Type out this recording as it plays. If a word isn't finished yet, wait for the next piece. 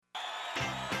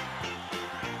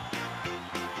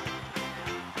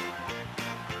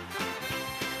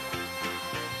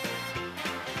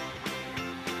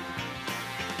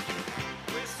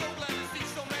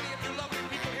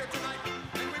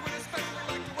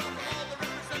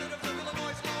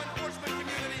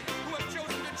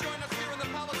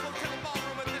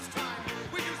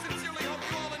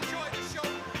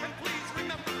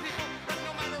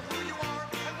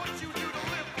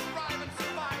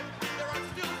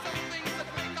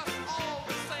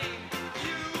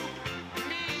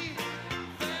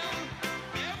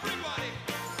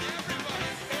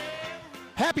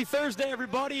Happy Thursday,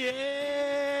 everybody,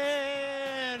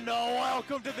 and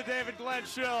welcome to the David Glenn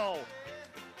Show.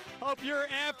 Hope your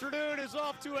afternoon is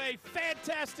off to a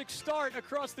fantastic start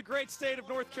across the great state of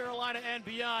North Carolina and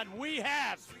beyond. We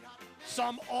have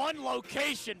some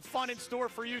on-location fun in store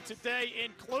for you today,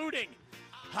 including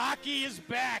hockey is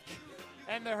back,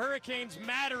 and the Hurricanes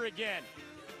matter again.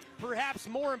 Perhaps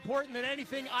more important than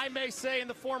anything I may say in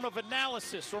the form of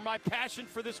analysis or my passion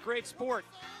for this great sport,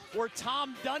 or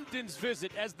Tom Dundon's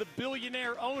visit as the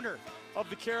billionaire owner of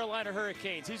the Carolina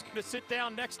Hurricanes. He's going to sit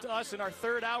down next to us in our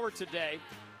third hour today.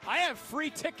 I have free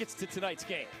tickets to tonight's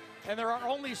game, and there are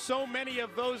only so many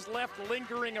of those left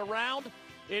lingering around.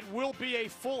 It will be a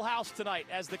full house tonight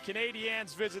as the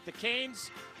Canadiens visit the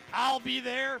Canes. I'll be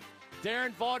there.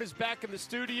 Darren Vaught is back in the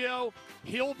studio.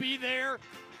 He'll be there.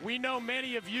 We know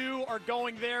many of you are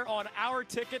going there on our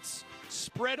tickets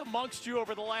spread amongst you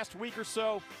over the last week or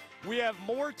so. We have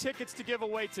more tickets to give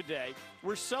away today.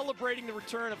 We're celebrating the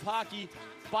return of hockey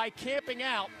by camping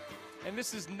out, and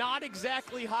this is not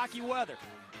exactly hockey weather.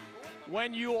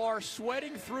 When you are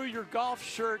sweating through your golf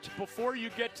shirt before you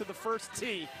get to the first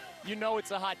tee, you know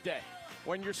it's a hot day.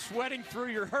 When you're sweating through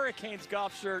your Hurricanes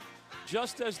golf shirt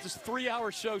just as this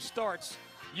 3-hour show starts,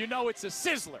 you know it's a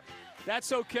sizzler.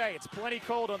 That's okay. It's plenty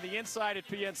cold on the inside at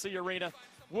PNC Arena.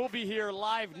 We'll be here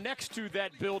live next to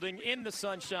that building in the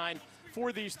sunshine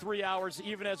for these 3 hours,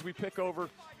 even as we pick over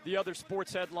the other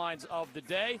sports headlines of the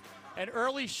day. An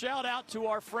early shout out to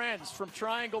our friends from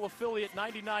Triangle Affiliate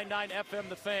 99.9 FM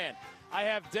The Fan. I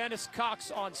have Dennis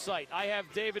Cox on site. I have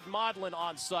David Modlin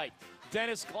on site.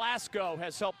 Dennis Glasgow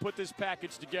has helped put this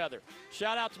package together.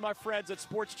 Shout out to my friends at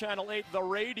Sports Channel 8, The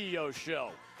Radio Show.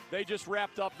 They just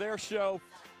wrapped up their show.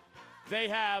 They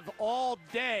have all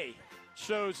day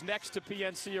shows next to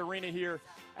PNC Arena here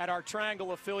at our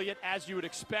Triangle affiliate. As you would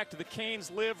expect, the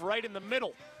Canes live right in the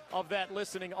middle of that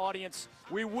listening audience.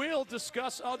 We will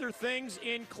discuss other things,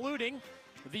 including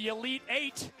the Elite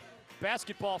Eight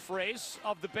basketball phrase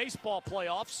of the baseball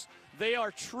playoffs. They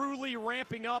are truly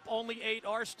ramping up. Only 8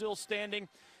 are still standing.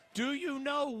 Do you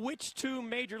know which 2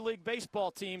 Major League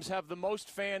Baseball teams have the most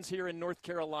fans here in North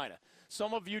Carolina?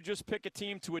 Some of you just pick a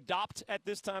team to adopt at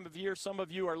this time of year. Some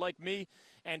of you are like me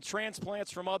and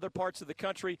transplants from other parts of the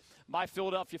country. My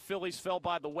Philadelphia Phillies fell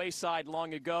by the wayside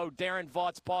long ago. Darren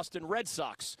Vaught's Boston Red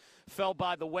Sox fell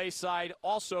by the wayside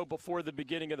also before the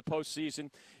beginning of the postseason.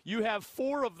 You have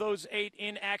 4 of those 8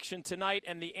 in action tonight,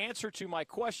 and the answer to my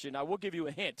question, I will give you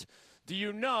a hint. Do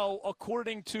you know,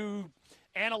 according to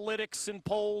analytics and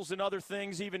polls and other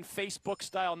things, even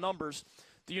Facebook-style numbers,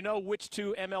 do you know which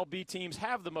 2 MLB teams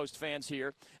have the most fans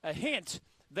here? A hint,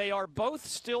 they are both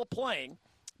still playing,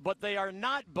 but they are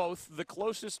not both the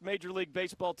closest Major League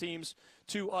Baseball teams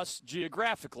to us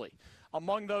geographically.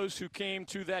 Among those who came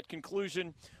to that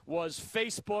conclusion was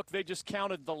Facebook. They just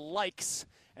counted the likes,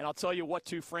 and I'll tell you what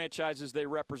 2 franchises they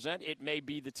represent. It may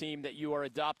be the team that you are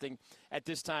adopting at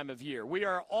this time of year. We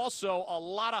are also a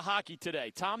lot of hockey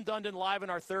today. Tom Dundon live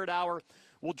in our third hour.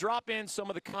 We'll drop in some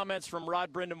of the comments from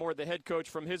Rod Brindamore, the head coach,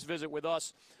 from his visit with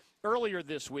us earlier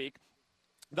this week.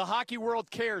 The hockey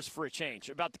world cares for a change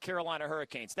about the Carolina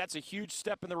Hurricanes. That's a huge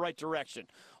step in the right direction.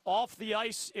 Off the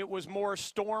ice, it was more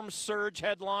storm surge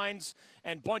headlines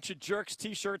and bunch of jerks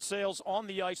T-shirt sales. On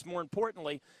the ice, more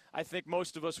importantly, I think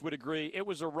most of us would agree, it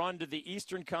was a run to the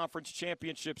Eastern Conference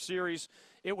Championship Series.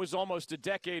 It was almost a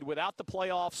decade without the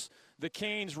playoffs. The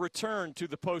Canes returned to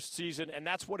the postseason, and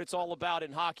that's what it's all about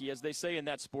in hockey, as they say in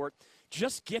that sport.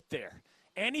 Just get there.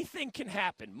 Anything can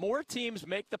happen. More teams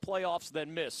make the playoffs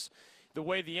than miss. The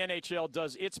way the NHL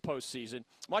does its postseason,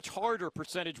 much harder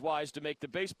percentage-wise to make the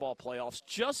baseball playoffs.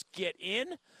 Just get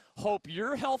in. Hope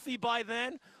you're healthy by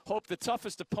then. Hope the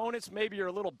toughest opponents maybe are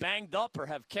a little banged up or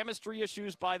have chemistry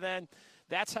issues by then.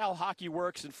 That's how hockey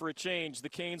works, and for a change, the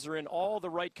Canes are in all the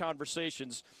right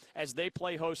conversations as they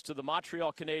play host to the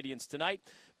Montreal Canadiens tonight.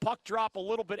 Puck drop a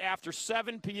little bit after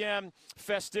 7 p.m.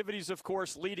 Festivities, of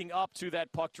course, leading up to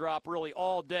that puck drop really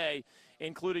all day,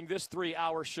 including this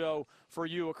 3-hour show for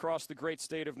you across the great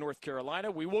state of North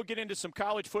Carolina. We will get into some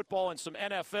college football and some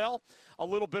NFL, a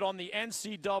little bit on the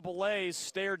NCAA's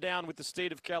stare down with the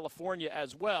state of California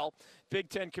as well. Big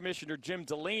Ten Commissioner Jim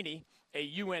Delaney,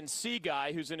 a UNC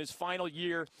guy who's in his final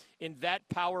year in that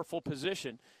powerful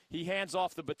position. He hands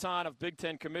off the baton of Big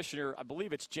Ten Commissioner, I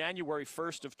believe it's January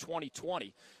 1st of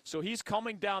 2020. So he's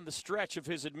coming down the stretch of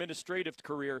his administrative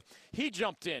career. He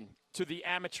jumped in to the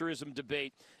amateurism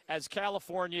debate as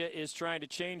California is trying to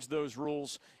change those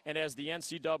rules and as the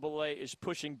NCAA is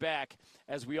pushing back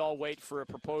as we all wait for a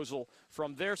proposal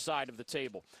from their side of the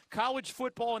table. College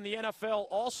football and the NFL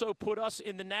also put us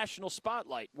in the national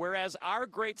spotlight, whereas our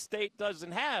great state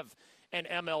doesn't have an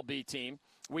MLB team.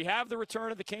 We have the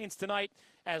return of the Canes tonight,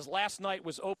 as last night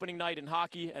was opening night in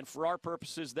hockey, and for our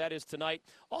purposes, that is tonight.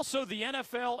 Also, the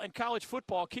NFL and college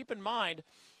football. Keep in mind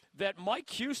that Mike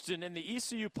Houston and the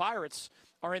ECU Pirates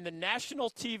are in the national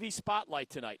TV spotlight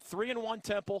tonight. 3-1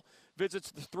 Temple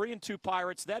visits the 3-2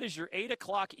 Pirates. That is your 8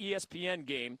 o'clock ESPN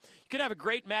game. You can have a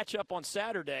great matchup on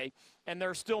Saturday, and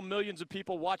there are still millions of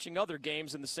people watching other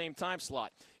games in the same time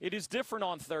slot. It is different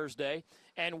on Thursday,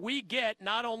 and we get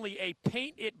not only a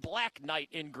paint it black night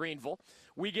in Greenville,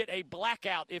 we get a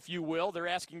blackout, if you will. They're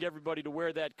asking everybody to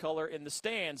wear that color in the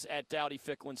stands at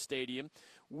Dowdy-Ficklen Stadium.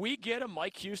 We get a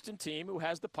Mike Houston team who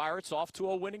has the Pirates off to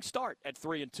a winning start at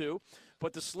 3-2.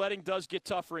 But the sledding does get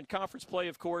tougher in conference play,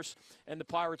 of course, and the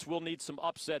Pirates will need some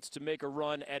upsets to make a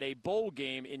run at a bowl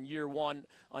game in year one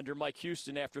under Mike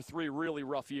Houston after 3 really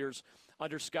rough years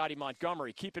under Scotty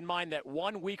Montgomery. Keep in mind that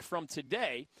 1 week from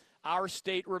today, our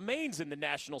state remains in the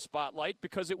national spotlight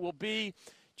because it will be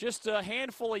just a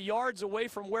handful of yards away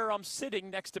from where I'm sitting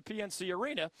next to PNC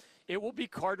Arena. It will be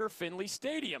Carter Finley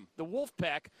Stadium, the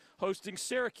Wolfpack hosting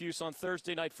Syracuse on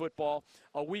Thursday Night Football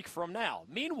a week from now.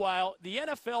 Meanwhile, the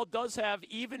NFL does have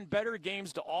even better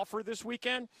games to offer this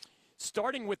weekend,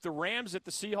 starting with the Rams at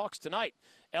the Seahawks tonight.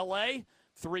 L.A.,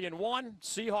 3-1,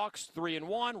 Seahawks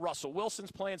 3-1. Russell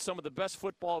Wilson's playing some of the best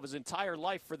football of his entire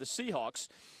life for the Seahawks.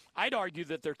 I'd argue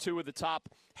that they're 2 of the top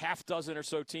half dozen or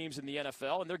so teams in the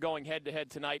NFL, and they're going head-to-head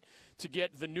tonight to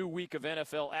get the new week of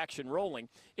NFL action rolling.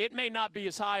 It may not be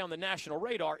as high on the national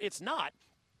radar. It's not.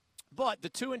 But the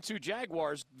 2-2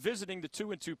 Jaguars visiting the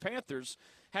 2-2 Panthers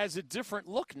has a different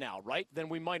look now, right, than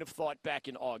we might have thought back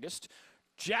in August.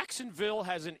 Jacksonville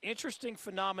has an interesting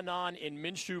phenomenon in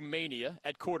Minshew mania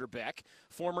at quarterback.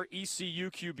 Former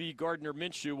ECU QB Gardner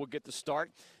Minshew will get the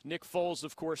start. Nick Foles,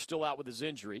 of course, still out with his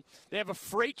injury. They have a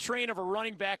freight train of a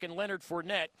running back in Leonard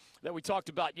Fournette that we talked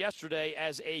about yesterday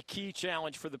as a key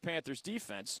challenge for the Panthers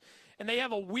defense. And they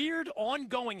have a weird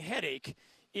ongoing headache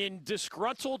in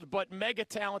disgruntled but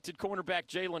mega-talented cornerback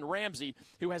Jalen Ramsey,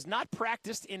 who has not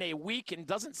practiced in a week and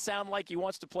doesn't sound like he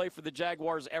wants to play for the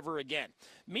Jaguars ever again.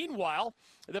 Meanwhile,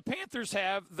 the Panthers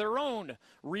have their own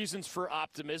reasons for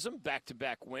optimism,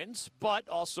 back-to-back wins, but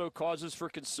also causes for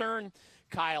concern.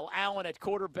 Kyle Allen at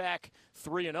quarterback,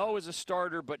 3-0 as a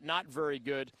starter, but not very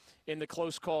good in the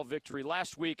close call victory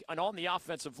last week. And on the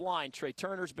offensive line, Trey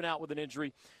Turner's been out with an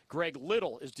injury. Greg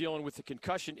Little is dealing with the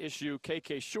concussion issue.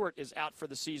 KK Short is out for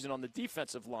the season on the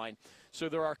defensive line. So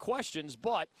there are questions,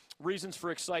 but reasons for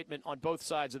excitement on both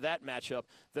sides of that matchup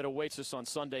that awaits us on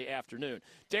Sunday afternoon.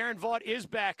 Darren Vaught is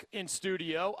back in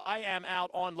studio. I am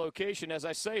out on location. As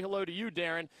I say hello to you,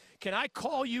 Darren, can I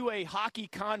call you a hockey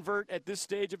convert at this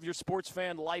stage of your sports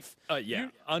fan life?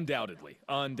 Undoubtedly.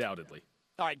 Undoubtedly.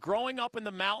 All right, growing up in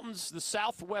the mountains, the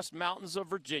southwest mountains of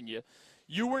Virginia,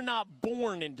 you were not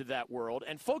born into that world.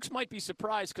 And folks might be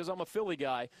surprised because I'm a Philly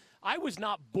guy. I was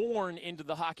not born into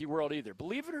the hockey world either.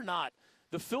 Believe it or not,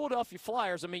 the Philadelphia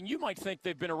Flyers, I mean, you might think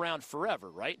they've been around forever,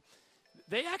 right?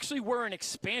 They actually were an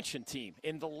expansion team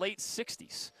in the late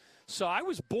 60s. So I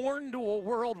was born into a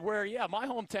world where, my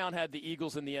hometown had the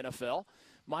Eagles in the NFL.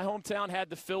 My hometown had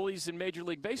the Phillies in Major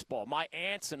League Baseball. My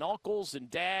aunts and uncles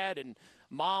and dad and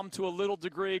mom to a little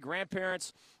degree,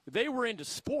 grandparents, they were into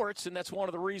sports, and that's one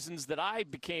of the reasons that I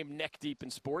became neck-deep in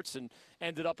sports and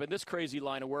ended up in this crazy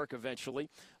line of work eventually.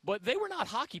 But they were not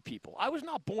hockey people. I was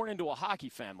not born into a hockey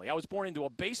family. I was born into a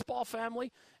baseball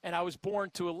family, and I was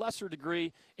born to a lesser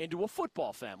degree into a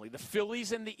football family. The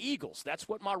Phillies and the Eagles, that's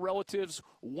what my relatives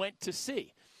went to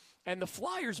see. And the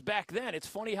Flyers back then, it's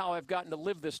funny how I've gotten to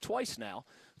live this twice now.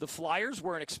 The Flyers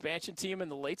were an expansion team in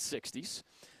the late 60s.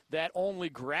 That only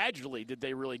gradually did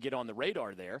they really get on the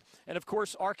radar there. And, of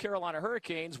course, our Carolina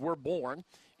Hurricanes were born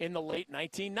in the late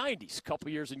 1990s. A couple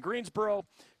years in Greensboro,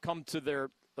 come to their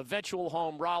eventual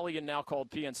home, Raleigh, and now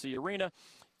called PNC Arena.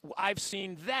 I've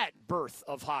seen that birth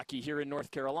of hockey here in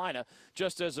North Carolina.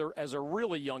 Just as a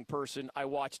really young person, I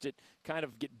watched it kind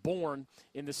of get born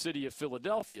in the city of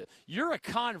Philadelphia. You're a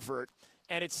convert.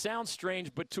 And it sounds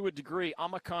strange, but to a degree,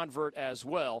 I'm a convert as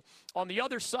well. On the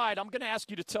other side, I'm going to ask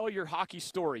you to tell your hockey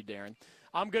story, Darren.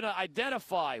 I'm going to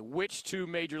identify which 2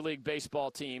 Major League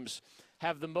Baseball teams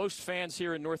have the most fans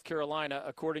here in North Carolina,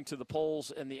 according to the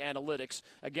polls and the analytics.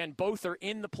 Again, both are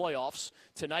in the playoffs.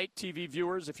 Tonight, TV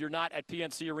viewers, if you're not at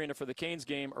PNC Arena for the Canes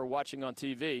game or watching on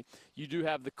TV, you do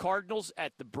have the Cardinals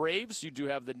at the Braves. You do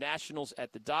have the Nationals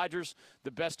at the Dodgers.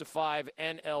 The best of 5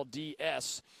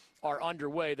 NLDS are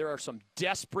underway. There are some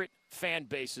desperate fan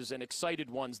bases and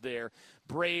excited ones there.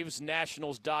 Braves,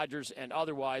 Nationals, Dodgers, and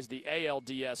otherwise. The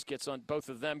ALDS gets on. Both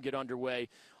of them get underway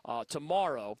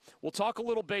tomorrow. We'll talk a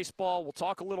little baseball. We'll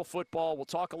talk a little football. We'll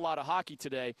talk a lot of hockey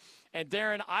today. And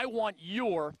Darren, I want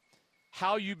your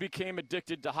how you became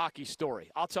addicted to hockey story.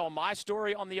 I'll tell my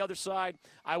story on the other side.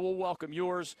 I will welcome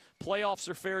yours. Playoffs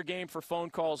are fair game for phone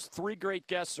calls. 3 great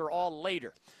guests are all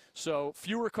later. So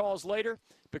fewer calls later,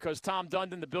 because Tom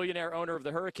Dundon, the billionaire owner of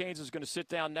the Hurricanes, is going to sit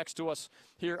down next to us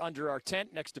here under our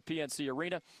tent next to PNC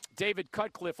Arena. David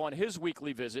Cutcliffe on his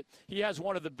weekly visit. He has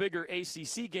one of the bigger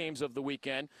ACC games of the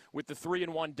weekend with the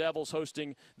 3-1 Devils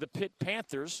hosting the Pitt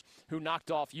Panthers, who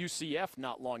knocked off UCF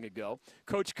not long ago.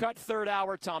 Coach Cut, third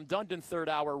hour. Tom Dundon, third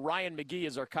hour. Ryan McGee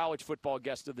is our college football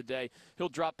guest of the day. He'll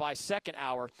drop by second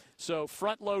hour. So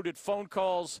front-loaded phone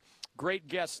calls, great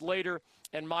guests later,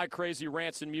 and my crazy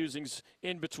rants and musings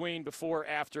in between, before,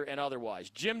 after, and otherwise.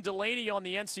 Jim Delaney on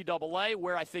the NCAA,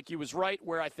 where I think he was right,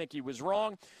 where I think he was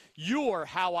wrong. Your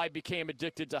How I Became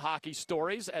Addicted to Hockey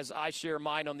stories, as I share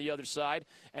mine on the other side,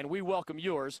 and we welcome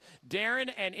yours.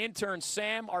 Darren and intern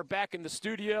Sam are back in the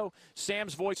studio.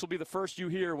 Sam's voice will be the first you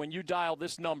hear when you dial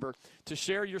this number to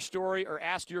share your story or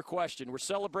ask your question. We're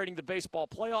celebrating the baseball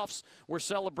playoffs. We're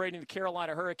celebrating the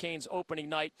Carolina Hurricanes opening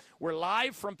night. We're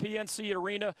live from PNC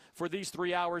Arena for these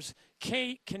 3 hours.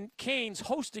 Canes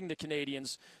hosting the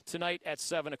Canadians tonight at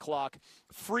 7 o'clock.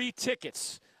 Free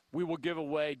tickets we will give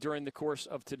away during the course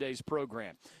of today's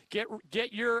program. Get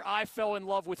your I fell in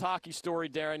love with hockey story,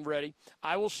 Darren, ready.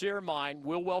 I will share mine.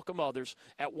 We'll welcome others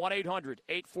at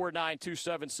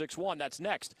 1-800-849-2761. That's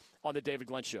next on The David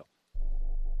Glenn Show.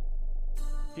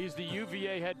 He's the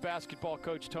UVA head basketball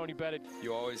coach, Tony Bennett.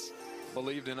 You always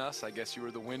believed in us. I guess you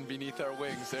were the wind beneath our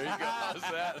wings. There you go. How's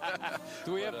that?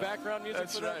 Do we have background music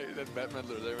that's for that? Right. That's Bette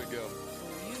Midler. There we go.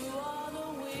 You are the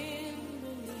wind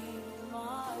beneath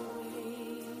my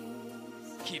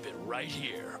wings. Keep it right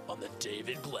here on The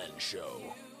David Glenn Show.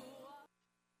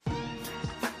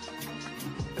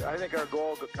 I think our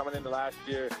goal coming into last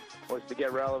year was to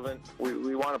get relevant.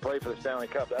 We want to play for the Stanley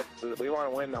Cup. We want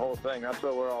to win the whole thing. That's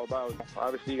what we're all about.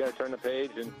 Obviously, you got to turn the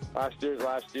page, and last year's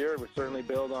last year. We certainly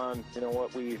build on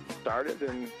what we started,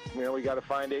 and we got to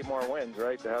find 8 more wins,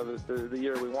 right, to have the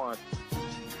year we want.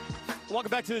 Welcome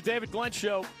back to the David Glenn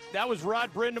Show. That was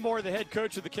Rod Brindamore, the head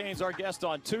coach of the Canes, our guest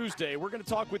on Tuesday. We're going to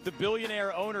talk with the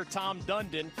billionaire owner, Tom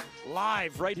Dundon,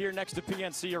 live right here next to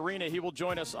PNC Arena. He will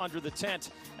join us under the tent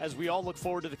as we all look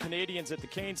forward to the Canadians at the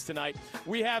Canes tonight.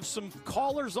 We have some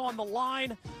callers on the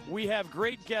line. We have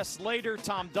great guests later.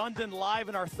 Tom Dundon live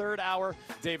in our third hour.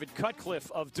 David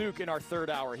Cutcliffe of Duke in our third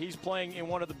hour. He's playing in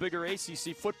one of the bigger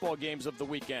ACC football games of the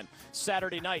weekend.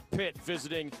 Saturday night, Pitt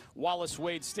visiting Wallace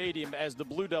Wade Stadium as the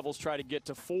Blue Devils try to get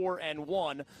to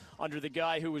 4-1 under the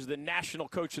guy who was the National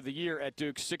Coach of the Year at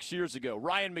Duke 6 years ago.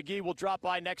 Ryan McGee will drop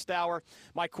by next hour.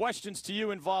 My questions to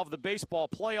you involve the baseball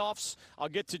playoffs. I'll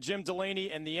get to Jim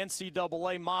Delaney and the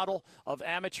NCAA model of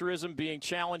amateurism being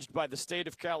challenged by the state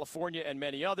of California and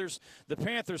many others. The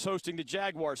Panthers hosting the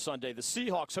Jaguars Sunday. The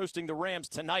Seahawks hosting the Rams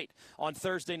tonight on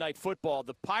Thursday Night Football.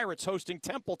 The Pirates hosting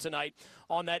Temple tonight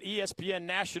on that ESPN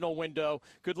national window.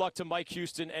 Good luck to Mike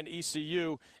Houston and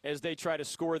ECU as they try to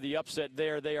score the upset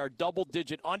there. They are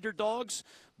double-digit underdogs,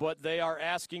 but they are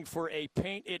asking for a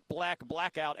paint it black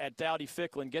blackout at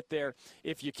Dowdy-Ficklin. Get there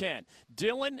if you can.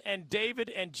 Dylan and David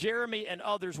and Jeremy and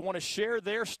others want to share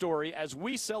their story as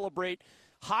we celebrate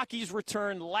hockey's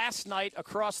return last night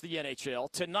across the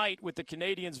NHL. Tonight, with the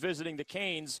Canadians visiting the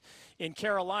Canes in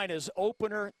Carolina's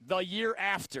opener the year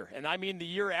after. And I mean the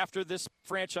year after this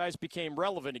franchise became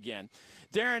relevant again.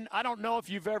 Darren, I don't know if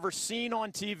you've ever seen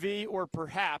on TV, or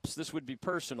perhaps, this would be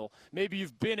personal, maybe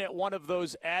you've been at one of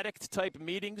those addict-type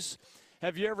meetings.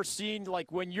 Have you ever seen, like,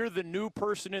 when you're the new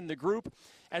person in the group?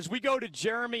 As we go to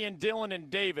Jeremy and Dylan and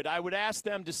David, I would ask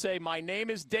them to say, "My name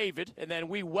is David," and then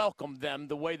we welcome them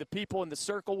the way the people in the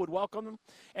circle would welcome them.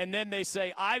 And then they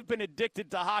say, "I've been addicted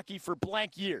to hockey for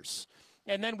blank years."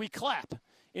 And then we clap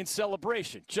in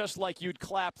celebration, just like you'd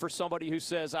clap for somebody who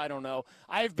says, I don't know,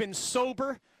 "I've been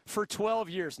sober for 12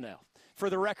 years now." For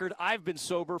the record, I've been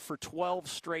sober for 12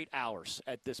 straight hours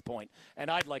at this point, and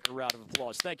I'd like a round of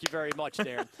applause. Thank you very much,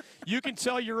 Darren. You can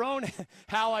tell your own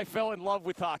how I fell in love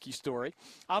with hockey story.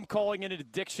 I'm calling it an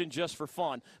addiction just for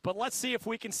fun. But let's see if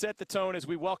we can set the tone as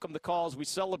we welcome the calls. We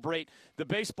celebrate the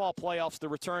baseball playoffs, the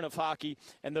return of hockey,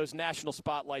 and those national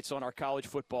spotlights on our college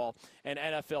football and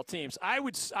NFL teams. I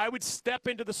would step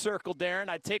into the circle, Darren.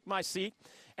 I'd take my seat,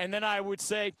 and then I would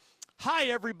say, "Hi,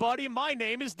 everybody. My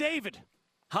name is David."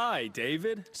 Hi,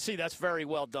 David. See, that's very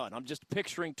well done. I'm just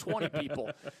picturing 20 people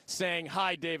saying,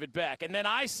 "Hi, David," back. And then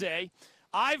I say,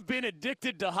 "I've been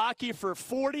addicted to hockey for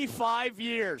 45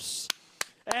 years.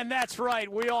 And that's right.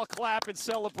 We all clap in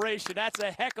celebration. That's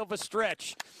a heck of a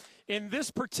stretch In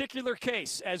this particular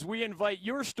case, as we invite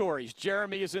your stories,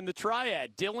 Jeremy is in the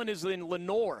Triad, Dylan is in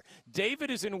Lenore,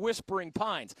 David is in Whispering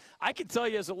Pines. I can tell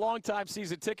you as a longtime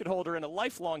season ticket holder and a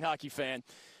lifelong hockey fan,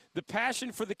 the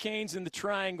passion for the Canes in the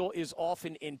Triangle is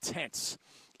often intense.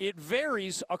 It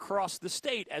varies across the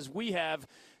state, as we have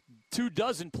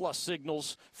 24+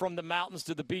 signals from the mountains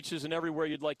to the beaches and everywhere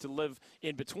you'd like to live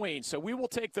in between. So we will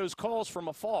take those calls from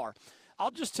afar. I'll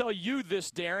just tell you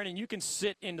this, Darren, and you can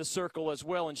sit in the circle as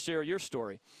well and share your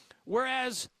story.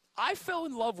 Whereas I fell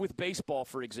in love with baseball,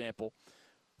 for example,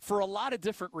 for a lot of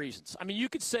different reasons. I mean, you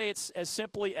could say it's as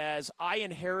simply as I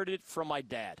inherited it from my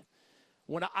dad.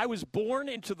 When I was born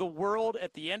into the world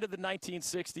at the end of the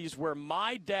 1960s, where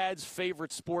my dad's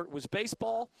favorite sport was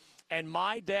baseball, and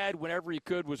my dad, whenever he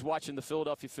could, was watching the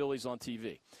Philadelphia Phillies on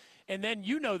TV. And then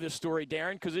you know this story,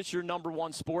 Darren, because it's your number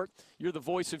one sport. You're the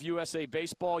voice of USA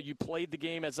Baseball. You played the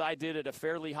game, as I did, at a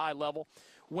fairly high level.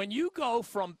 When you go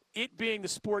from it being the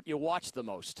sport you watch the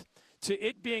most to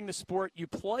it being the sport you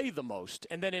play the most,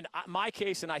 and then in my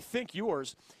case, and I think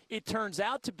yours, it turns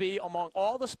out to be, among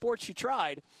all the sports you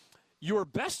tried, your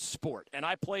best sport. And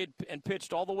I played and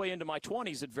pitched all the way into my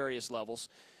 20s at various levels.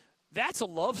 That's a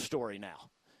love story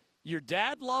now. Your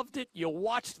dad loved it. You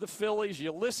watched the Phillies.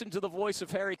 You listened to the voice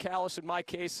of Harry Kalas, in my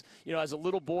case, as a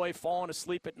little boy falling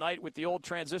asleep at night with the old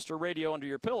transistor radio under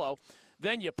your pillow.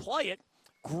 Then you play it.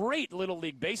 Great Little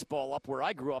League baseball up where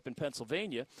I grew up in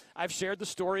Pennsylvania. I've shared the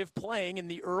story of playing in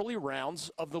the early rounds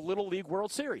of the Little League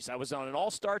World Series. I was on an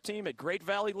all-star team at Great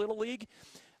Valley Little League.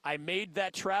 I made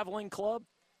that traveling club.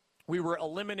 We were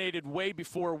eliminated way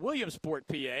before Williamsport,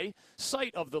 PA,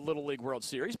 site of the Little League World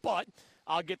Series, but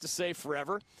I'll get to say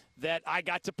forever that I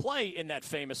got to play in that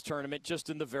famous tournament just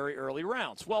in the very early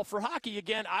rounds. Well, for hockey,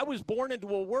 again, I was born into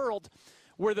a world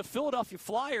where the Philadelphia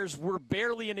Flyers were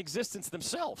barely in existence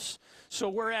themselves. So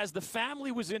whereas the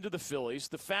family was into the Phillies,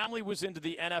 the family was into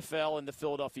the NFL and the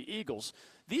Philadelphia Eagles,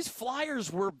 these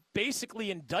Flyers were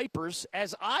basically in diapers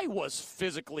as I was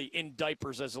physically in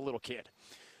diapers as a little kid.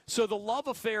 So the love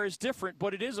affair is different,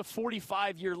 but it is a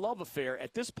 45-year love affair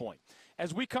at this point.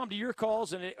 As we come to your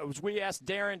calls and as we ask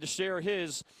Darren to share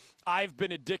his I've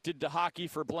been addicted to hockey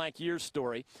for blank years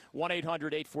story,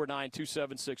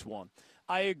 1-800-849-2761.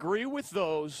 I agree with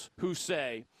those who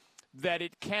say that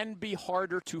it can be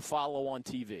harder to follow on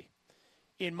TV.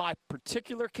 In my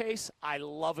particular case, I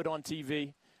love it on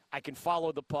TV. I can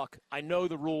follow the puck. I know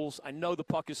the rules. I know the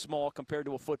puck is small compared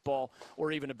to a football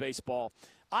or even a baseball.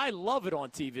 I love it on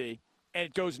TV, and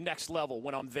it goes next level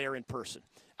when I'm there in person.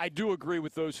 I do agree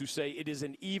with those who say it is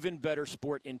an even better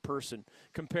sport in person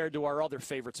compared to our other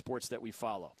favorite sports that we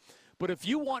follow. But if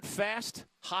you want fast,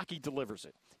 hockey delivers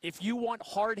it. If you want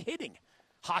hard hitting,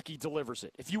 hockey delivers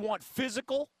it. If you want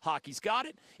physical, hockey's got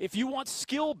it. If you want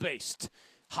skill-based,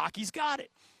 hockey's got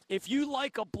it. If you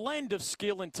like a blend of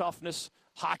skill and toughness,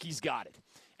 hockey's got it.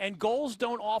 And goals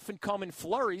don't often come in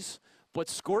flurries, but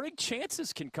scoring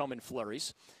chances can come in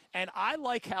flurries. And I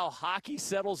like how hockey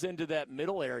settles into that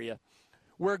middle area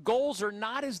where goals are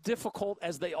not as difficult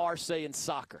as they are, say, in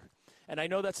soccer. And I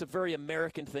know that's a very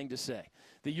American thing to say.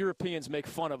 The Europeans make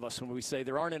fun of us when we say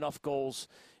there aren't enough goals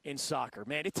in soccer.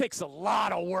 Man, it takes a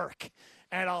lot of work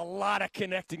and a lot of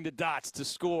connecting the dots to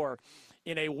score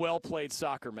in a well-played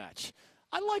soccer match.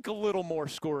 I like a little more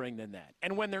scoring than that.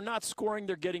 And when they're not scoring,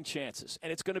 they're getting chances.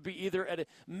 And it's going to be either an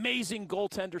amazing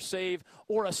goaltender save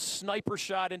or a sniper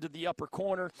shot into the upper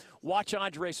corner. Watch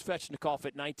Andrei Svechnikov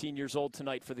at 19 years old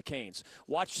tonight for the Canes.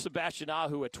 Watch Sebastian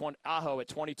Aho at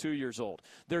 22 years old.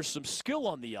 There's some skill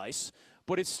on the ice,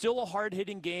 but it's still a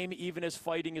hard-hitting game even as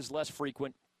fighting is less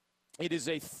frequent. It is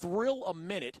a thrill a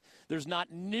minute. There's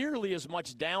not nearly as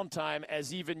much downtime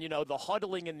as even, the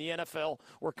huddling in the NFL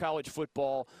or college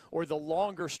football or the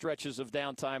longer stretches of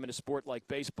downtime in a sport like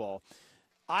baseball.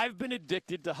 I've been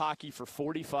addicted to hockey for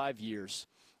 45 years,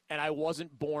 and I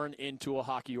wasn't born into a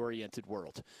hockey-oriented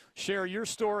world. Share your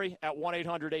story at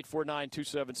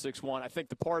 1-800-849-2761. I think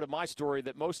the part of my story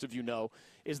that most of you know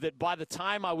is that by the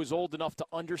time I was old enough to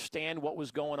understand what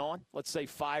was going on, let's say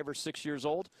 5 or 6 years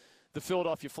old, the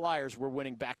Philadelphia Flyers were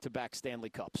winning back-to-back Stanley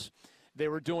Cups. They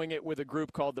were doing it with a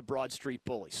group called the Broad Street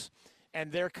Bullies.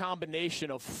 And their combination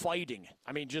of fighting,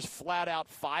 just flat-out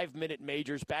 5-minute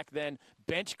majors back then,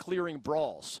 bench-clearing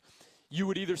brawls. You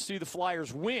would either see the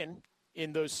Flyers win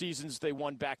in those seasons they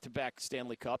won back-to-back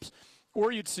Stanley Cups,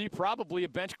 or you'd see probably a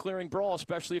bench-clearing brawl,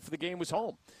 especially if the game was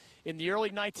home. In the early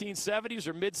 1970s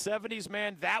or mid-70s,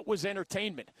 man, that was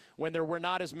entertainment when there were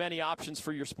not as many options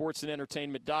for your sports and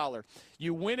entertainment dollar.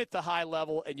 You win at the high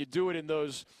level, and you do it in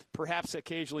those perhaps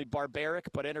occasionally barbaric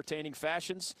but entertaining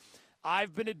fashions.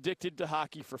 I've been addicted to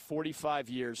hockey for 45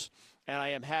 years, and I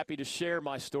am happy to share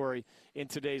my story in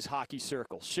today's Hockey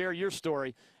Circle. Share your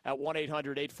story at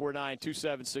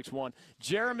 1-800-849-2761.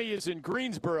 Jeremy is in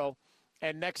Greensboro,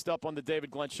 and next up on the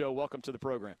David Glenn Show, welcome to the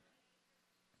program.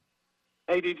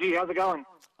 Hey, DG, how's it going?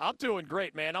 I'm doing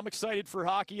great, man. I'm excited for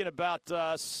hockey in about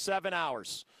 7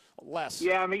 hours, less.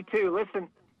 Yeah, me too. Listen,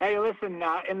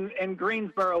 in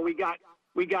Greensboro, we got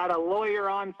a lawyer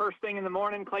on first thing in the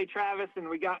morning, Clay Travis, and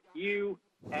we got you,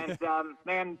 and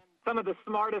man, some of the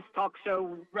smartest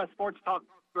sports talk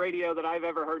radio that I've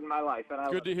ever heard in my life.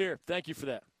 And Good to hear. Thank you for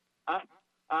that.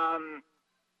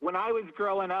 When I was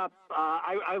growing up,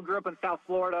 I grew up in South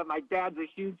Florida. My dad's a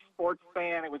huge sports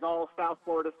fan. It was all South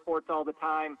Florida sports all the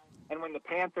time. And when the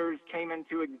Panthers came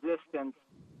into existence,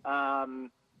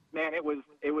 man, it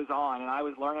was on. And I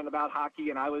was learning about hockey,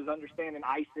 and I was understanding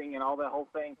icing and all that whole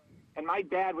thing. And my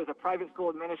dad was a private school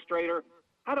administrator,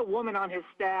 had a woman on his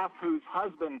staff whose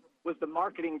husband was the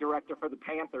marketing director for the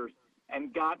Panthers,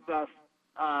 and got us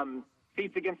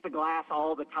seats against the glass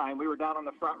all the time. We were down on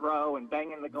the front row and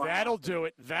banging the glass. That'll do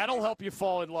it. That'll help you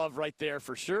fall in love right there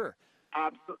for sure.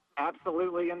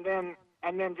 Absolutely. And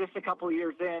then just a couple of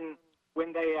years in,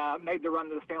 when they made the run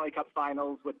to the Stanley Cup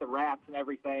Finals with the Rats and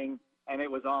everything, and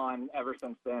it was on ever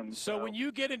since then. So when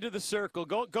you get into the circle,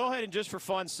 go ahead and just for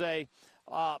fun say,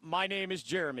 my name is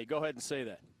Jeremy. Go ahead and say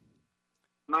that.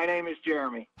 My name is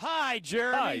Jeremy. Hi,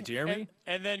 Jeremy. Hi, Jeremy.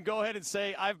 And then go ahead and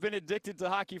say, I've been addicted to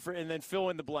hockey and then fill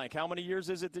in the blank. How many years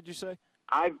is it, did you say?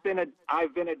 I've been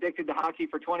addicted to hockey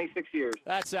for 26 years.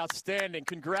 That's outstanding.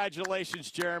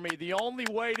 Congratulations, Jeremy. The only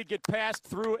way to get past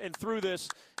through this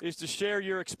is to share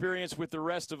your experience with the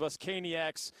rest of us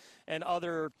Caniacs and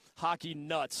other hockey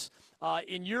nuts.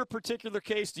 In your particular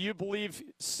case, do you believe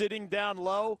sitting down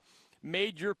low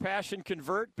made your passion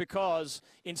convert? Because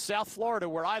in South Florida,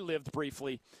 where I lived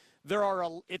briefly,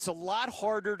 it's a lot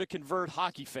harder to convert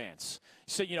hockey fans.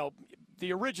 So,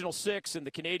 the original six in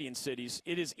the Canadian cities,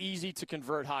 it is easy to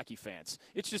convert hockey fans.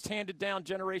 It's just handed down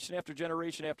generation after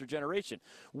generation after generation.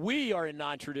 We are a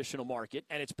non-traditional market,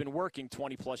 and it's been working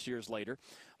 20-plus years later.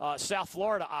 South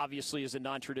Florida, obviously, is a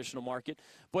non-traditional market,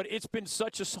 but it's been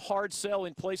such a hard sell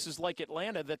in places like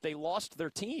Atlanta that they lost their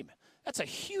team. That's a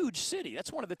huge city.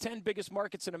 That's one of the 10 biggest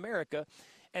markets in America,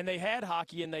 and they had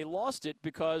hockey, and they lost it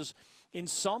because in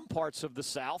some parts of the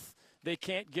South, they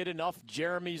can't get enough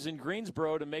Jeremys in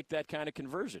Greensboro to make that kind of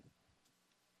conversion.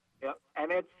 Yep,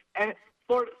 and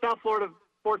South Florida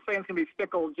sports fans can be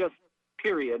fickle, just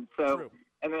period. So, True.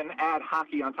 And then add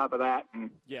hockey on top of that.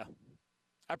 Yeah,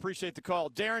 I appreciate the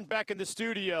call. Darren, back in the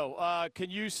studio.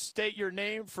 Can you state your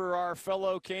name for our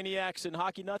fellow Caniacs and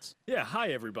hockey nuts? Yeah, hi,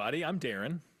 everybody. I'm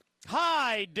Darren.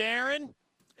 Hi, Darren.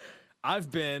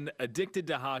 I've been addicted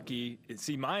to hockey.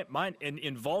 See, mine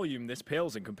in volume, this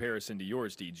pales in comparison to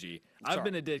yours, DG. I've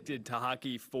been addicted to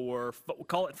hockey for,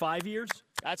 call it 5 years.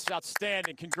 That's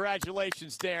outstanding.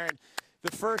 Congratulations, Darren.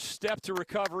 The first step to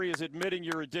recovery is admitting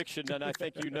your addiction, and I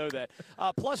think you know that.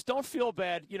 Plus, don't feel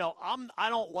bad. I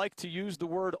don't like to use the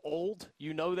word old.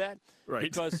 You know that? Right.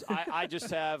 Because I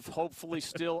just have hopefully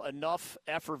still enough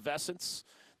effervescence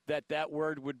that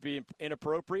word would be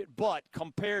inappropriate. But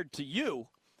compared to you,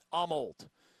 I'm old.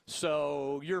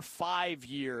 So your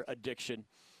 5-year addiction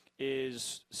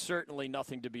is certainly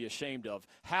nothing to be ashamed of.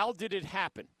 How did it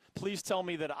happen? Please tell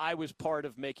me that I was part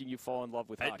of making you fall in love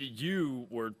with hockey. You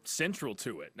were central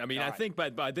to it. I mean, I think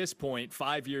by this point,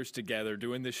 5 years together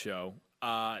doing this show,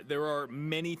 there are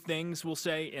many things, we'll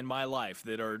say, in my life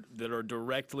that are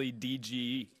directly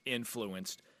DG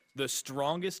influenced. The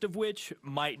strongest of which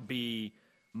might be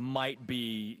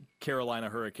Carolina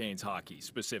Hurricanes hockey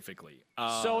specifically.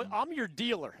 So I'm your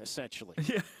dealer, essentially.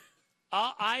 Yeah.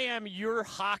 I am your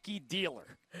hockey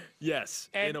dealer. Yes,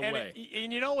 in a way.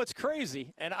 And you know what's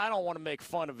crazy? And I don't want to make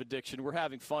fun of addiction. We're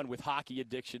having fun with hockey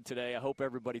addiction today. I hope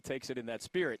everybody takes it in that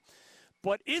spirit.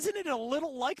 But isn't it a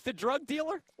little like the drug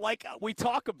dealer? Like, we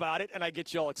talk about it, and I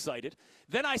get you all excited.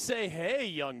 Then I say, hey,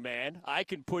 young man, I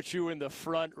can put you in the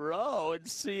front row and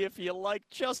see if you like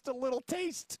just a little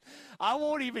taste. I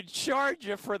won't even charge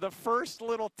you for the first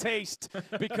little taste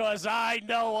because I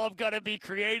know I'm going to be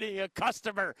creating a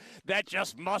customer that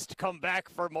just must come back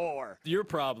for more. Your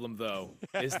problem, though,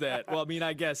 is that, well, I mean,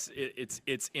 I guess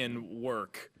it's in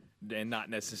work and not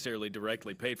necessarily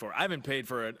directly paid for. I haven't paid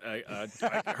for a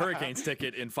Hurricanes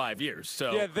ticket in 5 years.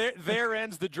 So yeah, there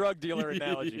ends the drug dealer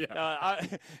analogy. Yeah.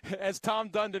 As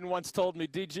Tom Dundon once told me,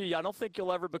 DG, I don't think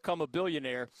you'll ever become a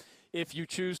billionaire if you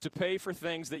choose to pay for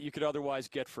things that you could otherwise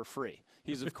get for free.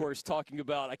 He's, of course, talking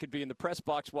about I could be in the press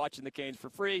box watching the Canes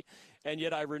for free, and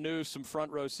yet I renew some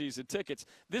front row season tickets.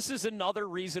 This is another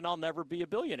reason I'll never be a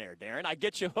billionaire, Darren. I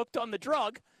get you hooked on the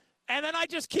drug, and then I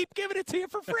just keep giving it to you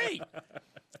for free.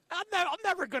 I'm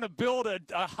never going to build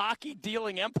a hockey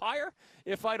dealing empire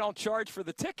if I don't charge for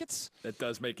the tickets. That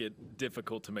does make it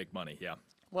difficult to make money, yeah.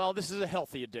 Well, this is a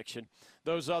healthy addiction.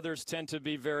 Those others tend to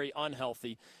be very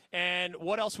unhealthy. And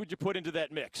what else would you put into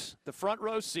that mix? The front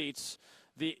row seats,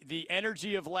 the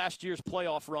energy of last year's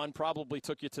playoff run probably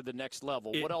took you to the next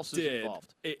level. What else is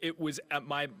involved? It was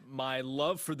my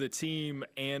love for the team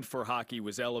and for hockey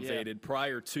was elevated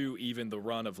prior to even the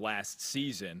run of last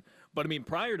season. But, I mean,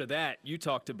 prior to that, you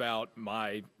talked about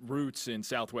my roots in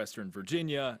southwestern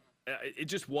Virginia. It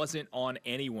just wasn't on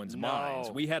anyone's minds.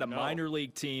 We had a minor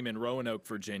league team in Roanoke,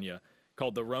 Virginia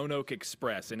called the Roanoke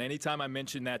Express. And anytime I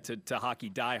mention that to hockey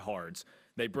diehards,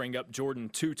 they bring up Jordan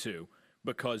Tutu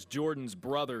because Jordan's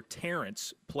brother,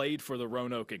 Terrence, played for the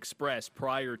Roanoke Express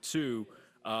prior to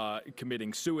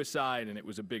committing suicide, and it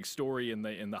was a big story in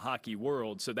the hockey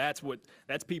world. So that's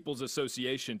people's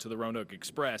association to the Roanoke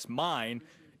Express. Mine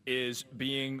is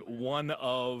being one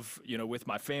of, with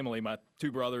my family, my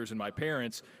two brothers and my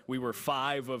parents, we were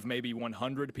 5 of maybe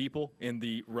 100 people in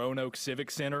the Roanoke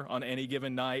Civic Center on any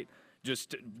given night,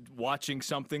 just watching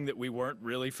something that we weren't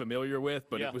really familiar with,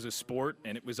 but it was a sport,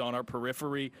 and it was on our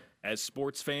periphery as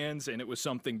sports fans, and it was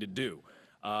something to do.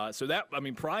 So that, I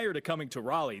mean, prior to coming to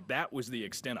Raleigh, that was the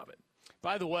extent of it.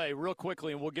 By the way, real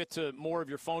quickly, and we'll get to more of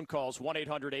your phone calls,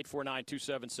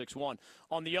 1-800-849-2761.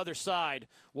 On the other side,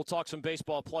 we'll talk some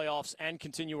baseball playoffs and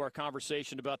continue our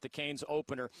conversation about the Canes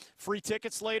opener. Free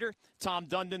tickets later. Tom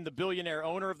Dundon, the billionaire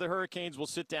owner of the Hurricanes, will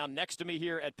sit down next to me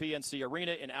here at PNC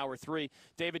Arena in Hour 3.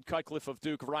 David Cutcliffe of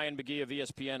Duke, Ryan McGee of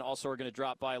ESPN also are going to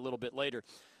drop by a little bit later.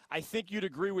 I think you'd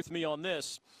agree with me on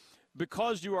this.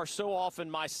 Because you are so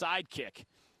often my sidekick,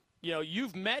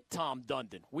 you've met Tom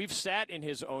Dundon. We've sat in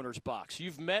his owner's box.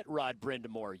 You've met Rod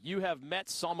Brindamore. You have met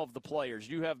some of the players.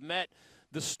 You have met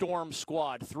the Storm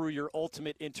squad through your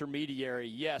ultimate intermediary.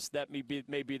 Yes, that may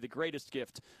be the greatest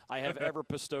gift I have ever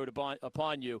bestowed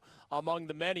upon you among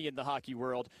the many in the hockey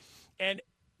world. And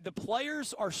the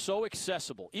players are so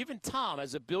accessible. Even Tom,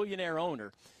 as a billionaire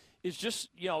owner, is just,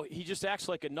 he just acts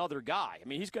like another guy. I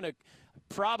mean, he's going to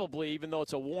probably, even though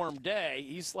it's a warm day,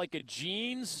 he's like a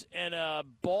jeans and a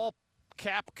ball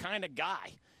cap kind of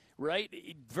guy, right?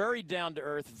 Very down to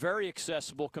earth, very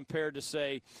accessible compared to,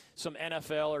 say, some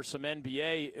NFL or some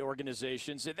NBA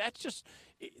organizations. And that's just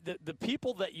the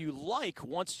people that you like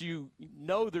once you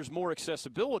know there's more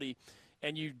accessibility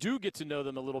and you do get to know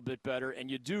them a little bit better and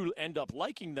you do end up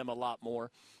liking them a lot more.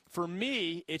 For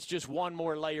me, it's just one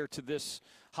more layer to this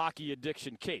hockey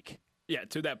addiction cake. Yeah,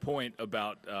 to that point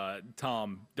about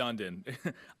Tom Dundon,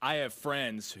 I have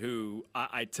friends who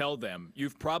I tell them,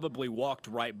 you've probably walked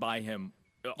right by him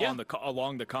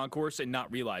along the concourse and not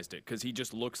realized it because he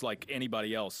just looks like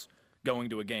anybody else going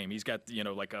to a game. He's got,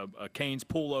 like a Canes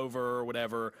pullover or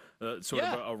whatever, sort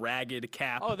of a ragged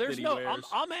cap that he wears.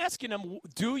 I'm asking him,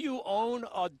 do you own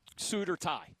a suit or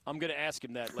tie? I'm going to ask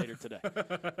him that later today.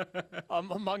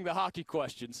 Among the hockey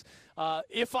questions.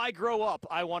 If I grow up,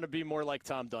 I want to be more like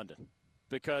Tom Dundon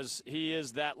because he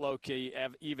is that low-key,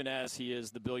 even as he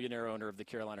is the billionaire owner of the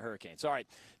Carolina Hurricanes. All right,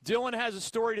 Dylan has a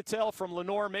story to tell from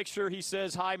Lenore. Make sure he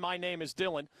says, hi, my name is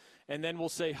Dylan, and then we'll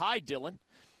say, hi, Dylan.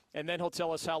 And then he'll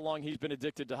tell us how long he's been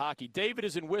addicted to hockey. David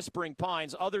is in Whispering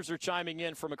Pines. Others are chiming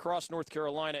in from across North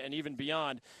Carolina and even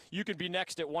beyond. You can be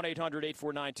next at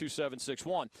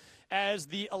 1-800-849-2761. As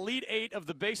the Elite Eight of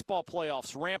the baseball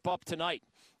playoffs ramp up tonight,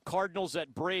 Cardinals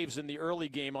at Braves in the early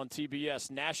game on TBS,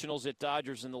 Nationals at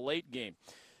Dodgers in the late game.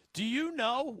 Do you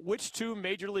know which 2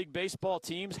 Major League Baseball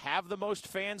teams have the most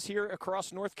fans here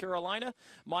across North Carolina?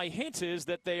 My hint is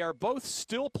that they are both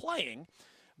still playing,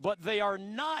 but they are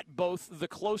not both the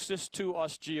closest to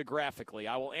us geographically.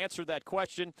 I will answer that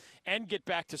question and get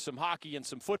back to some hockey and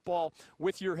some football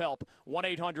with your help.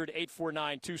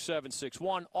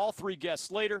 1-800-849-2761. All 3 guests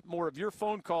later. More of your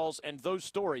phone calls and those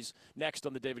stories next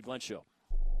on The David Glenn Show.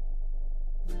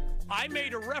 I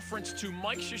made a reference to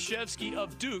Mike Krzyzewski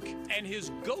of Duke and his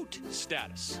GOAT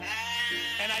status.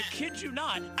 And I kid you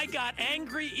not, I got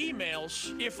angry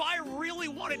emails. If I really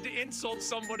wanted to insult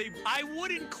somebody, I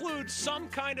would include some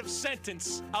kind of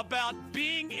sentence about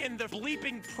being in the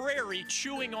bleeping prairie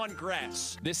chewing on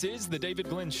grass. This is The David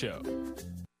Glenn Show.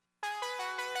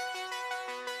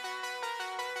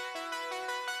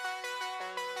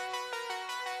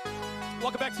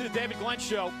 Welcome back to the David Glenn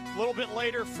Show. A little bit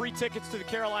later, free tickets to the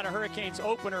Carolina Hurricanes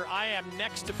opener. I am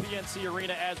next to PNC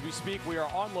Arena as we speak. We are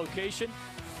on location.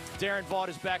 Darren Vaught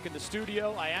is back in the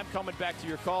studio. I am coming back to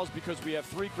your calls because we have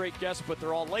 3 great guests, but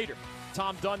they're all later.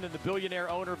 Tom Dundon, the billionaire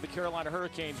owner of the Carolina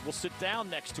Hurricanes, will sit down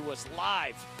next to us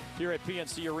live here at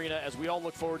PNC Arena as we all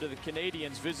look forward to the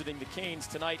Canadians visiting the Canes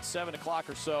tonight, 7 o'clock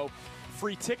or so.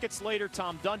 Free tickets later,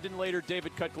 Tom Dundon later,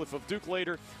 David Cutcliffe of Duke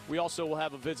later. We also will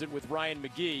have a visit with Ryan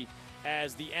McGee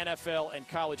as the NFL and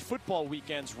college football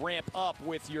weekends ramp up,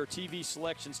 with your TV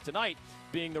selections tonight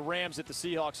being the Rams at the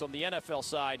Seahawks on the NFL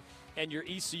side and your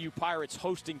ECU Pirates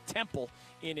hosting Temple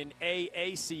in an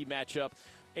AAC matchup.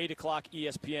 8 o'clock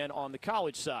ESPN on the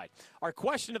college side. Our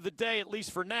question of the day, at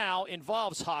least for now,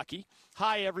 involves hockey.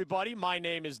 Hi, everybody. My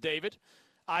name is David.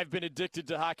 I've been addicted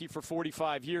to hockey for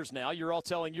 45 years now. You're all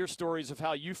telling your stories of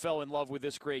how you fell in love with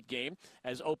this great game,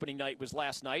 as opening night was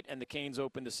last night and the Canes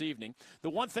opened this evening. The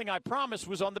one thing I promised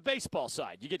was on the baseball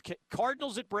side. You get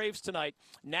Cardinals at Braves tonight,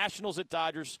 Nationals at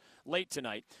Dodgers late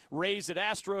tonight, Rays at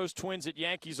Astros, Twins at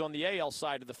Yankees on the AL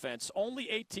side of the fence. Only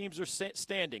 8 teams are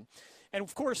standing. And,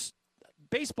 of course,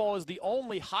 baseball is the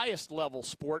only highest level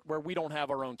sport where we don't have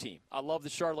our own team. I love the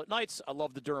Charlotte Knights. I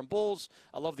love the Durham Bulls.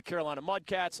 I love the Carolina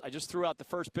Mudcats. I just threw out the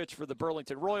first pitch for the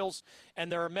Burlington Royals.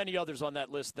 And there are many others on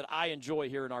that list that I enjoy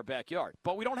here in our backyard.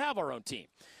 But we don't have our own team.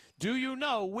 Do you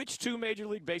know which 2 Major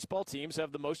League Baseball teams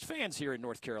have the most fans here in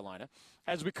North Carolina?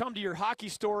 As we come to your hockey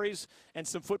stories and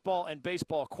some football and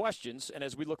baseball questions, and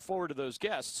as we look forward to those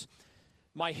guests,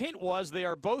 my hint was they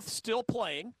are both still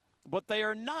playing, but they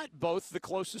are not both the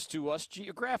closest to us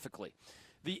geographically.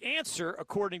 The answer,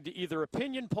 according to either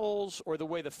opinion polls or the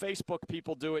way the Facebook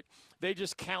people do it, they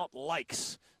just count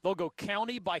likes. They'll go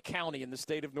county by county in the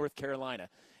state of North Carolina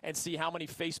and see how many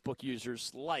Facebook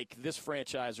users like this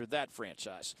franchise or that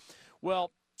franchise.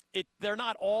 Well, they're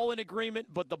not all in agreement,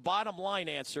 but the bottom line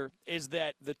answer is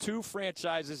that the 2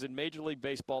 franchises in Major League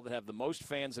Baseball that have the most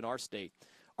fans in our state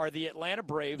are the Atlanta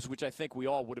Braves, which I think we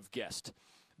all would have guessed.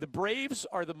 The Braves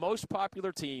are the most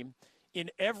popular team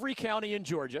in every county in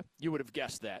Georgia. You would have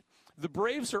guessed that. The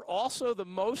Braves are also the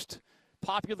most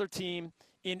popular team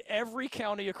in every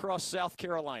county across South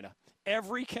Carolina,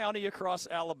 every county across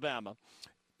Alabama,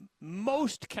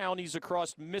 most counties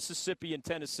across Mississippi and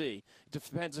Tennessee. It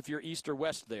depends if you're east or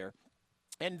west there.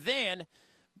 And then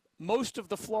most of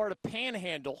the Florida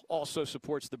Panhandle also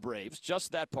supports the Braves,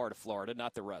 just that part of Florida,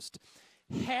 not the rest.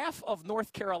 Half of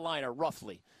North Carolina,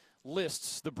 roughly,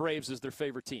 lists the Braves as their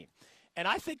favorite team. And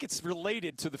I think it's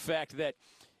related to the fact that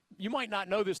you might not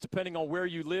know this depending on where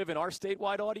you live in our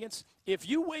statewide audience. If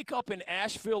you wake up in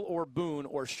Asheville or Boone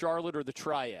or Charlotte or the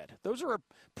Triad, those are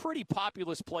pretty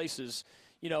populous places,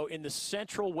 in the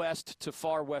central west to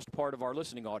far west part of our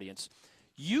listening audience.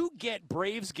 You get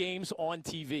Braves games on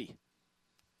TV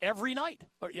every night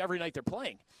they're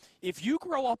playing. If you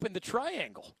grow up in the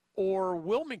Triangle or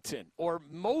Wilmington or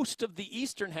most of the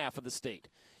eastern half of the state,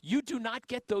 you do not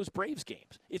get those Braves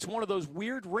games. It's one of those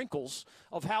weird wrinkles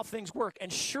of how things work.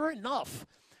 And sure enough,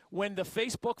 when the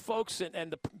Facebook folks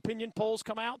and the opinion polls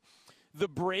come out, the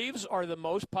Braves are the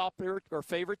most popular or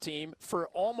favorite team for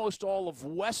almost all of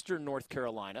western North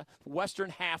Carolina, western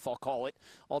half I'll call it,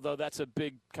 although that's a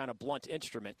big kind of blunt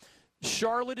instrument.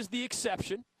 Charlotte is the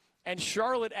exception, and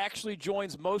Charlotte actually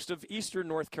joins most of eastern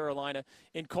North Carolina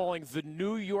in calling the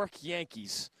New York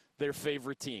Yankees their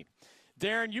favorite team.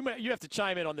 Darren, you have to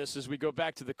chime in on this as we go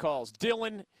back to the calls.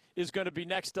 Dylan is going to be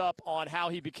next up on how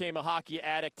he became a hockey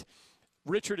addict.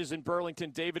 Richard is in Burlington.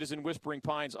 David is in Whispering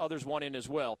Pines. Others want in as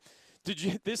well.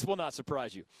 This will not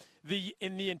surprise you.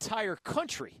 In the entire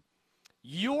country,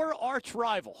 your arch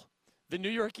rival, the New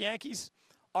York Yankees,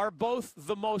 are both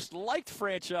the most liked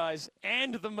franchise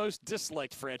and the most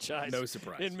disliked franchise. No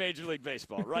surprise. In Major League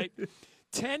Baseball, right?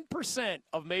 10%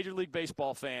 of Major League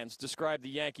Baseball fans describe the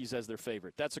Yankees as their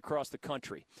favorite. That's across the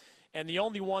country. And the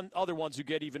only other ones who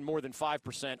get even more than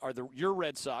 5% are your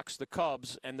Red Sox, the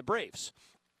Cubs, and the Braves.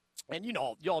 And you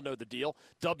all know the deal.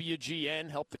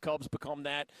 WGN helped the Cubs become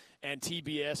that, and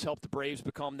TBS helped the Braves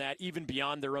become that, even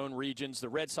beyond their own regions. The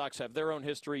Red Sox have their own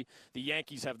history. The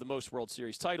Yankees have the most World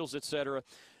Series titles, etc.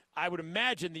 I would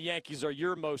imagine the Yankees are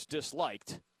your most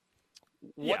disliked.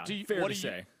 What do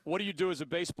you do as a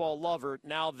baseball lover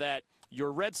now that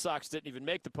your Red Sox didn't even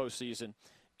make the postseason,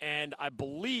 and I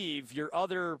believe your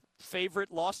other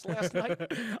favorite lost last night?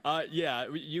 Yeah,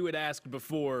 you had asked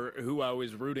before who I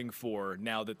was rooting for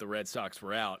now that the Red Sox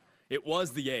were out. It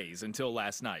was the A's until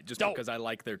last night, just because I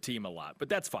like their team a lot. But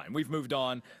that's fine. We've moved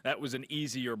on. That was an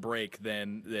easier break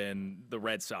than the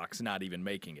Red Sox not even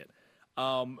making it.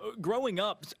 Growing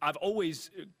up, I've always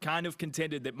kind of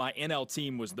contended that my NL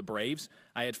team was the Braves.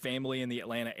 I had family in the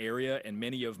Atlanta area, and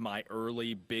many of my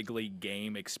early big league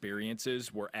game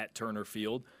experiences were at Turner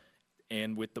Field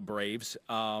and with the Braves.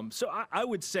 So I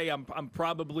would say I'm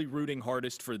probably rooting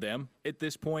hardest for them at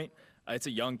this point. It's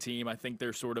a young team. I think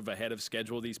they're sort of ahead of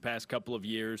schedule these past couple of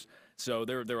years. So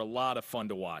they're a lot of fun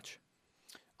to watch.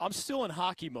 I'm still in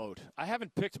hockey mode. I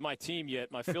haven't picked my team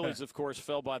yet. My Phillies, of course,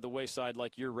 fell by the wayside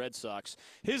like your Red Sox.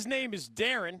 His name is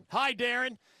Darren. Hi,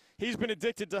 Darren. He's been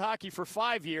addicted to hockey for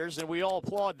 5 years, and we all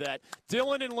applaud that.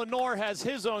 Dylan in Lenore has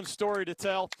his own story to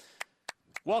tell.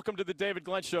 Welcome to the David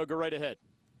Glenn Show. Go right ahead.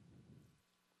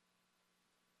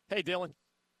 Hey, Dylan.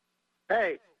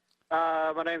 Hey,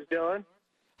 my name's Dylan.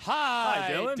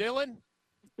 Hi, Dylan. Dylan.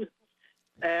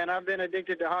 And I've been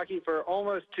addicted to hockey for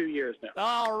almost 2 years now.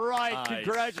 All right, Nice.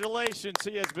 Congratulations.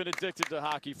 He has been addicted to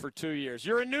hockey for 2 years.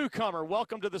 You're a newcomer.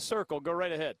 Welcome to the circle. Go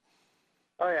right ahead.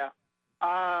 Oh, yeah.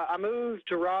 I moved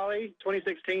to Raleigh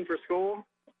 2016 for school.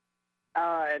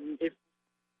 And if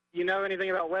you know anything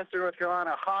about Western North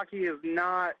Carolina, hockey is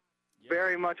not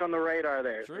very much on the radar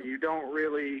there. True. So you don't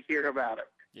really hear about it.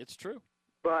 It's true.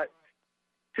 But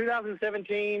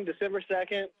 2017, December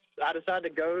 2nd, I decided to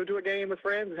go to a game with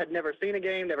friends. Had never seen a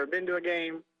game, never been to a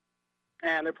game.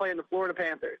 And they're playing the Florida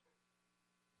Panthers.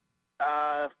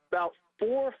 About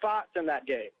 4 fights in that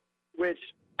game, which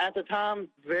at the time,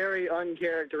 very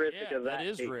uncharacteristic of that. That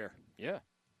is team. rare. Yeah.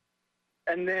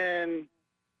 And then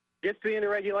gets to the end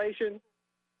of regulation,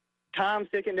 time's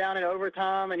ticking down in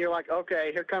overtime, and you're like,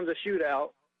 okay, here comes a shootout.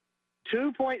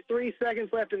 2.3 seconds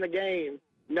left in the game.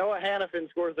 Noah Hannafin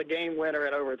scores the game winner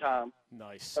in overtime.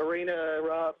 Nice. Arena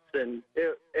erupts, and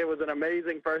it was an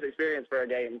amazing first experience for a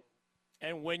game.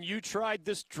 And when you tried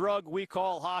this drug we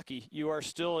call hockey, you are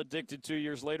still addicted 2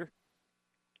 years later?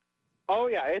 Oh,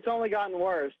 yeah, it's only gotten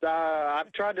worse.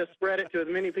 I've tried to spread it to as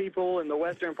many people in the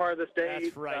western part of the state.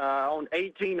 That's right. Own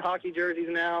 18 hockey jerseys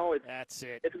now. That's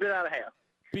it. It's a bit out of hand.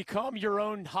 Become your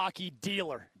own hockey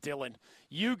dealer, Dylan.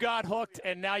 You got hooked,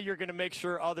 and now you're going to make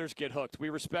sure others get hooked. We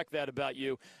respect that about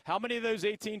you. How many of those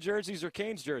 18 jerseys are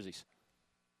Canes jerseys?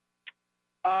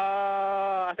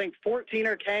 I think 14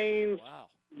 are Canes, Wow.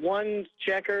 1's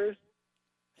Checkers,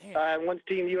 Man. and 1's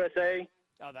Team USA.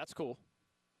 Oh, that's cool.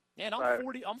 And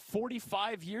Right. I'm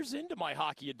 45 years into my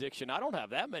hockey addiction. I don't have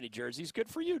that many jerseys. Good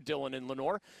for you, Dylan in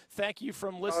Lenore. Thank you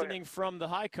from listening from the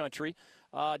high country.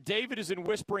 David is in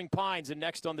Whispering Pines and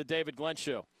next on the David Glenn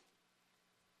Show.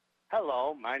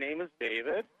 Hello, my name is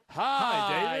David.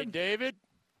 Hi, David.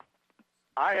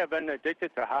 I have been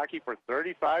addicted to hockey for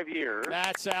 35 years.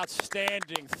 That's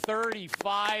outstanding.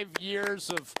 35 years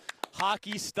of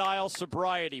hockey-style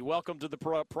sobriety. Welcome to the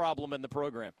problem in the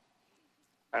program.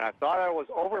 And I thought I was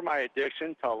over my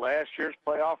addiction till last year's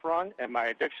playoff run, and my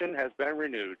addiction has been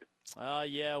renewed.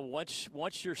 Yeah,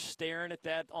 once you're staring at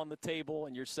that on the table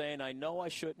and you're saying, I know I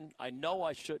shouldn't, I know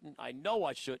I shouldn't, I know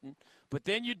I shouldn't, but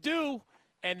then you do,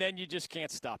 and then you just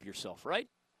can't stop yourself, right?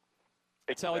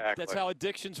 That's how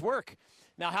addictions work.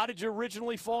 Now, how did you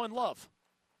originally fall in love?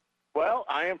 Well,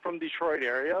 I am from Detroit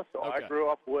area, so Okay. I grew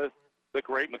up with the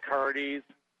great McCartys,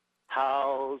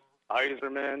 Howes,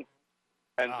 Iserman,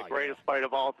 and the greatest fight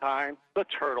of all time, the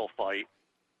Turtle Fight.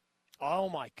 Oh,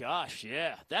 my gosh,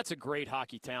 yeah. That's a great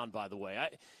hockey town, by the way.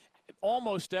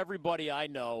 Almost everybody I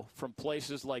know from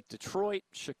places like Detroit,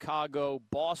 Chicago,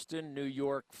 Boston, New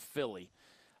York, Philly,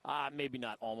 maybe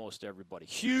not almost everybody,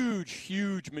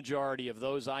 huge majority of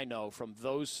those I know from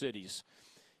those cities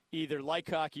either like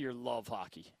hockey or love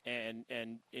hockey. And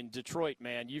in Detroit,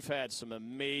 man, you've had some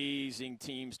amazing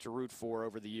teams to root for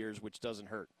over the years, which doesn't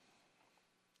hurt.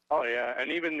 Oh, yeah,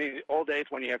 and even the old days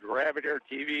when you had rabbit ear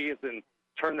TVs and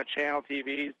turn the channel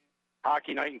TVs,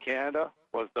 Hockey Night in Canada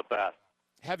was the best.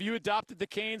 Have you adopted the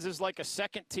Canes as like a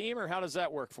second team, or how does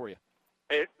that work for you?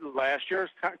 Last year's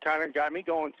kind of got me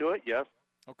going to it, yes.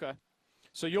 Okay.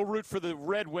 So you'll root for the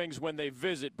Red Wings when they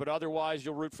visit, but otherwise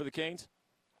you'll root for the Canes?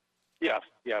 Yes.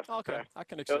 Okay, I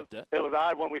can accept that. It was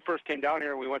odd when we first came down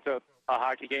here. We went to a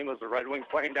hockey game. It was the Red Wings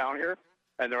playing down here,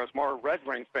 and there was more Red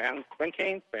Wings fans than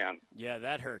Canes fans. Yeah,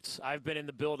 that hurts. I've been in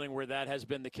the building where that has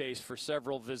been the case for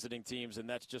several visiting teams, and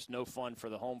that's just no fun for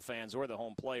the home fans or the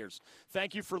home players.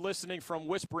 Thank you for listening from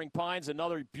Whispering Pines,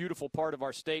 another beautiful part of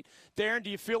our state. Darren,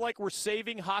 do you feel like we're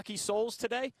saving hockey souls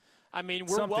today? I mean,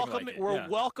 we're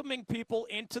welcoming people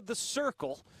into the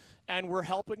circle, and we're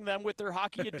helping them with their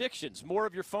hockey addictions. More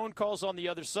of your phone calls on the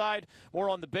other side, more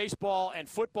on the baseball and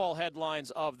football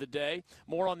headlines of the day,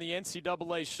 more on the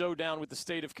NCAA showdown with the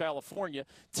state of California.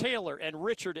 Taylor and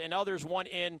Richard and others want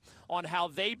in on how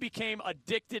they became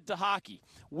addicted to hockey.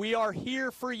 We are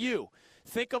here for you.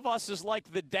 Think of us as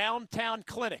like the downtown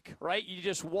clinic, right? You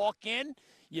just walk in,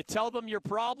 You tell them your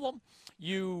problem.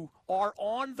 You are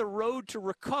on the road to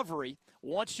recovery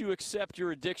once you accept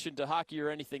your addiction to hockey or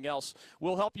anything else.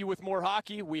 We'll help you with more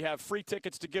hockey. We have free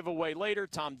tickets to give away later.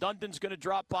 Tom Dundon's going to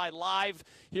drop by live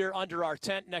here under our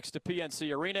tent next to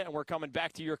PNC Arena, and we're coming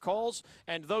back to your calls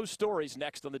and those stories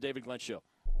next on The David Glenn Show.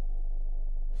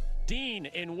 Dean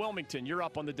in Wilmington, you're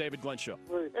up on The David Glenn Show.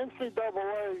 The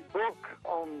NCAA book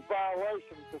on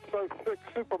violations is so thick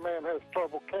Superman has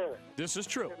trouble carrying. This is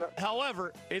true.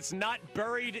 However, it's not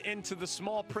buried into the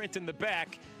small print in the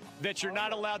back that you're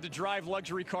not allowed to drive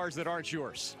luxury cars that aren't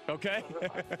yours, okay?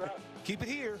 Keep it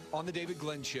here on The David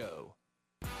Glenn Show.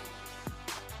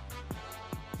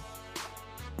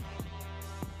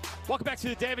 Welcome back to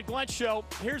the David Glenn Show.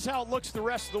 Here's how it looks the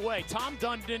rest of the way. Tom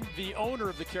Dundon, the owner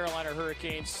of the Carolina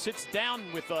Hurricanes, sits down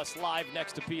with us live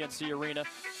next to PNC Arena.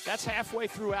 That's halfway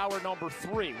through hour number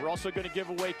 3. We're also going to give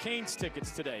away Canes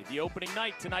tickets today. The opening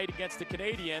night tonight against the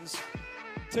Canadiens.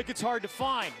 Tickets hard to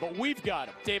find, but we've got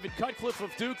them. David Cutcliffe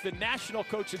of Duke, the National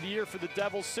Coach of the Year for the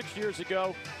Devils 6 years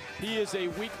ago. He is a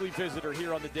weekly visitor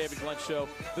here on the David Glenn Show.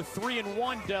 The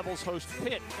 3-1 Devils host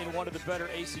Pitt in one of the better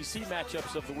ACC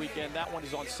matchups of the weekend. That one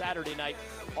is on Saturday night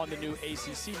on the new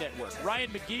ACC network. Ryan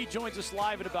McGee joins us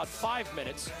live in about 5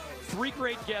 minutes. 3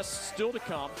 great guests still to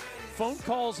come. Phone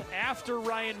calls after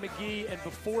Ryan McGee and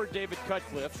before David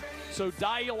Cutcliffe. So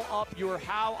dial up your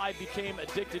How I Became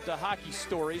Addicted to Hockey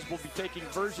stories. We'll be taking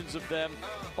versions of them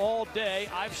all day.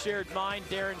 I've shared mine.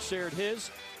 Darren shared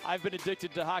his. I've been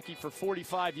addicted to hockey for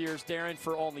 45 years, Darren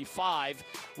for only 5.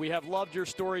 We have loved your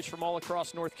stories from all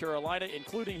across North Carolina,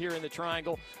 including here in the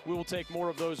Triangle. We will take more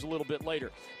of those a little bit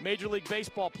later. Major League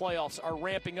Baseball playoffs are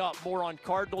ramping up. More on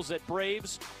Cardinals at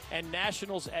Braves and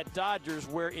Nationals at Dodgers,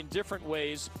 where in different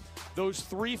ways those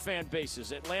 3 fan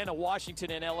bases, Atlanta, Washington,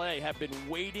 and LA, have been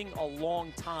waiting a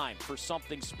long time for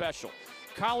something special.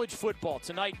 College football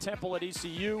tonight, Temple at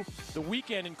ECU. The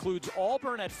weekend includes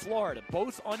Auburn at Florida,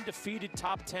 both undefeated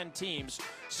top 10 teams.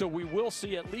 So we will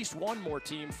see at least one more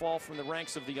team fall from the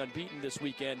ranks of the unbeaten this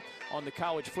weekend on the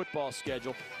college football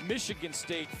schedule. Michigan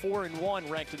State, 4-1,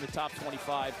 ranked in the top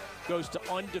 25, goes to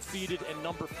undefeated and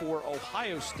number 4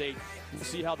 Ohio State. We'll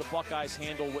see how the Buckeyes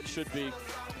handle what should be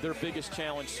their biggest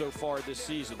challenge so far this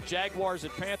season. Jaguars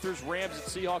at Panthers, Rams at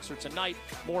Seahawks are tonight.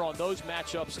 More on those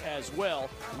matchups as well.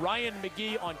 Ryan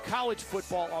McGee on college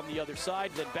football on the other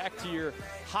side. Then back to your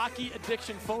hockey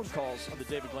addiction phone calls on the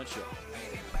David Glenn Show.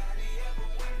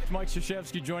 Mike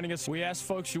Krzyzewski joining us. We asked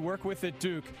folks you work with at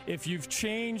Duke if you've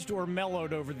changed or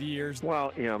mellowed over the years.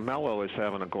 Well, mellow is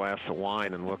having a glass of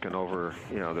wine and looking over,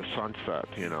 the sunset,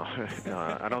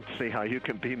 I don't see how you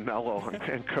can be mellow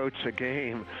and coach a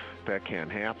game. That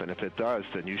can't happen. If it does,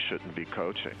 then you shouldn't be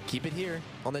coaching. Keep it here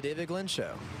on The David Glenn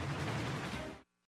Show.